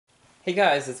Hey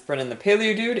guys, it's Brennan the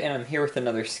Paleo Dude, and I'm here with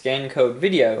another scan code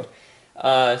video.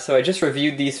 So I just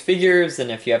reviewed these figures,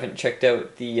 and if you haven't checked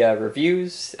out the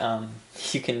reviews,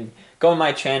 you can go on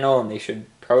my channel, and they should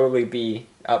probably be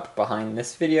up behind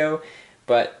this video.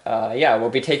 But yeah, we'll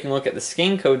be taking a look at the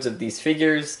scan codes of these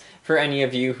figures for any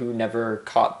of you who never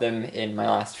caught them in my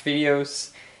last videos,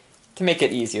 to make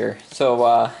it easier.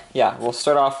 So yeah, we'll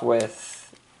start off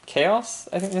with Chaos,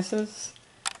 I think this is.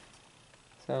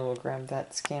 So we'll grab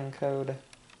that scan code.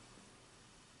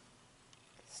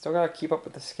 Still gotta keep up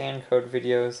with the scan code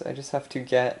videos. I just have to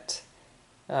get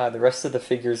the rest of the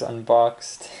figures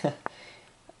unboxed.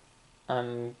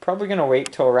 I'm probably gonna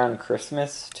wait till around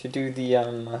Christmas to do the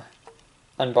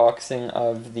unboxing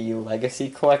of the Legacy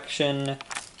Collection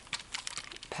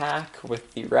pack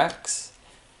with the Rex.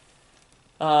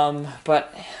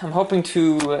 But I'm hoping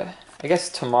to, I guess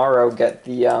tomorrow, get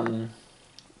the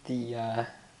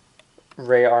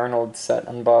Ray Arnold set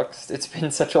unboxed. It's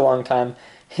been such a long time.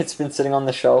 It's been sitting on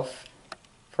the shelf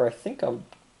for I think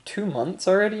 2 months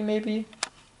already, maybe?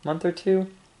 Month or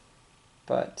two?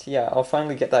 But yeah, I'll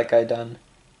finally get that guy done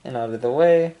and out of the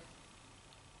way.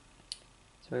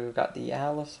 So we've got the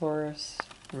Allosaurus.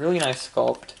 Really nice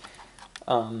sculpt.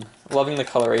 Loving the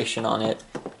coloration on it.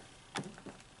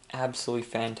 Absolutely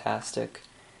fantastic.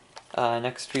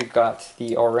 Next we've got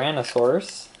the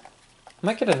Oranosaurus. I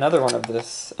might get another one of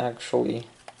this, actually.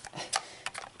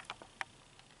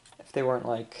 If they weren't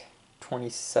like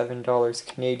 $27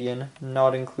 Canadian,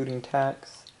 not including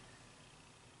tax.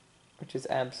 Which is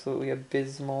absolutely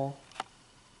abysmal.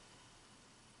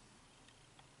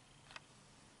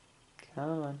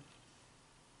 Come on.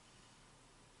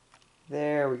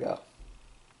 There we go.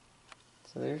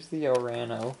 So there's the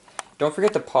Orano. Don't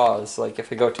forget to pause, like,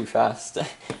 if I go too fast.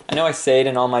 I know I say it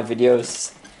in all my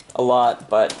videos a lot,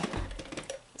 but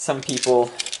some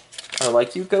people are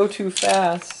like, you go too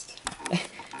fast.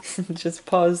 Just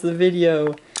pause the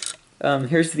video.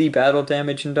 Here's the battle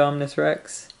damage Indominus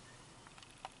Rex.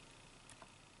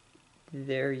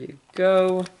 There you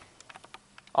go.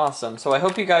 Awesome. So I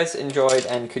hope you guys enjoyed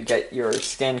and could get your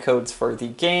scan codes for the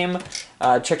game.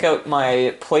 Check out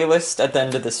my playlist at the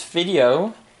end of this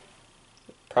video.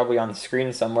 Probably on the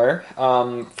screen somewhere.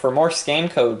 For more scan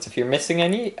codes. If you're missing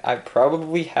any, I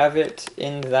probably have it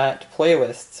in that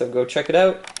playlist. So go check it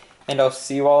out, and I'll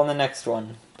see you all in the next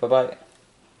one. Bye-bye.